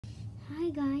Hi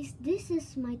guys, this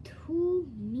is my two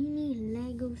mini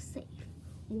Lego safe.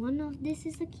 One of this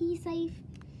is a key safe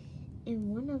and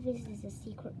one of this is a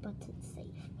secret button safe.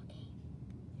 Okay,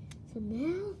 so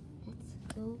now let's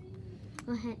go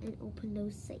ahead and open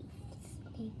those safes.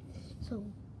 Okay, so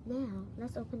now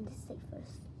let's open this safe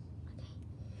first. Okay,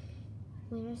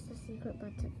 where is the secret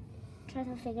button? Try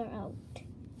to figure out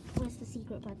where's the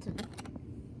secret button.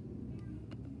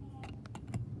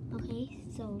 Okay,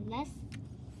 so let's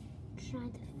try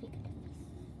to figure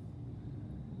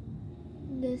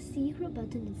this. The secret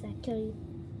button is actually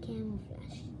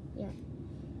camouflage. Yeah,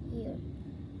 here.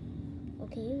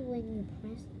 Okay, when you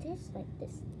press this like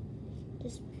this,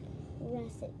 just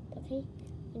press it. Okay,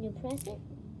 when you press it,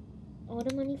 all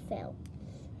the money fell.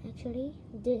 Actually,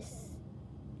 this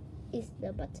is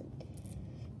the button.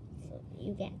 So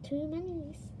you get 2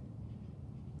 monies.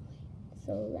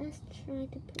 So let's try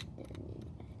to put that in.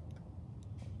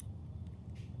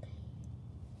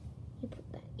 You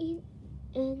put that in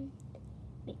and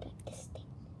make like this thing.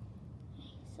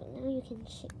 Okay, so now you can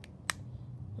shake.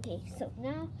 Okay, so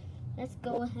now let's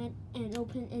go ahead and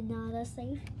open another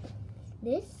safe.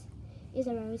 This is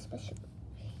a very special.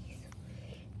 Okay,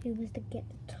 so you must get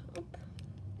the top.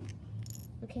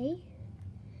 Okay,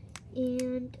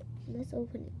 and let's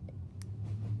open it.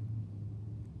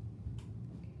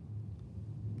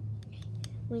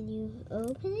 When you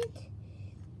open it,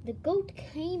 the goat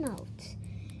came out.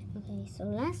 Okay, so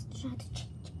let's try to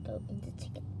change the goat into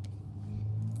chicken.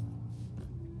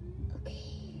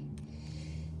 Okay.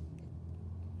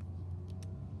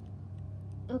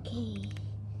 Okay,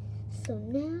 so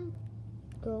now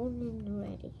golden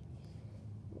ready.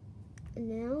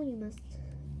 Now you must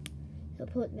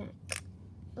put that.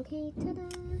 Okay, ta-da!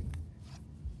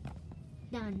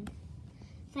 Done.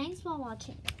 Thanks for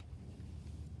watching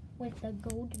with the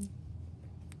golden